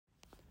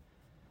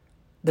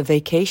The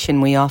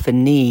vacation we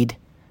often need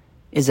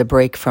is a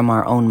break from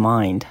our own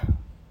mind.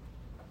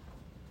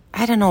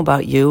 I don't know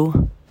about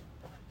you,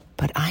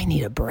 but I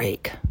need a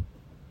break.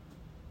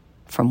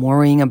 From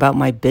worrying about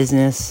my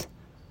business,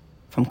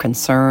 from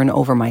concern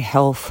over my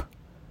health,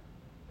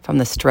 from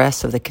the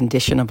stress of the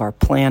condition of our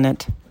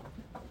planet,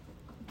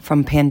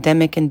 from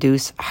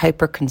pandemic-induced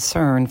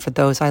hyper-concern for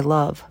those I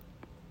love.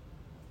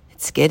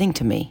 It's getting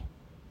to me.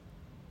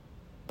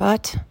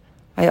 But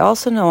I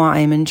also know I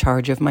am in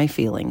charge of my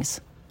feelings.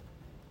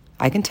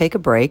 I can take a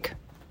break,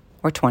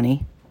 or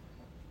 20,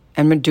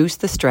 and reduce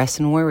the stress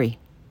and worry.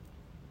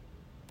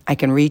 I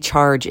can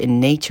recharge in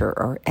nature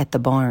or at the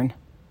barn.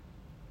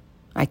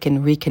 I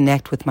can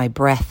reconnect with my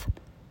breath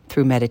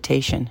through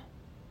meditation.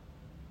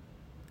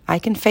 I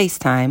can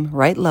FaceTime,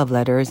 write love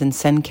letters, and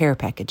send care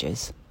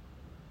packages.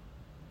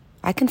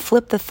 I can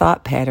flip the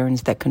thought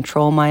patterns that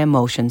control my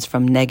emotions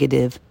from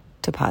negative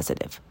to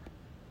positive.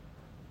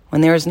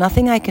 When there is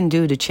nothing I can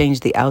do to change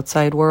the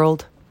outside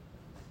world,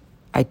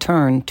 I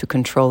turn to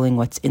controlling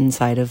what's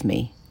inside of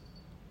me.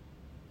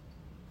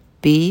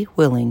 Be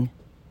willing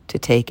to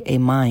take a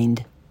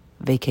mind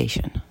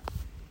vacation.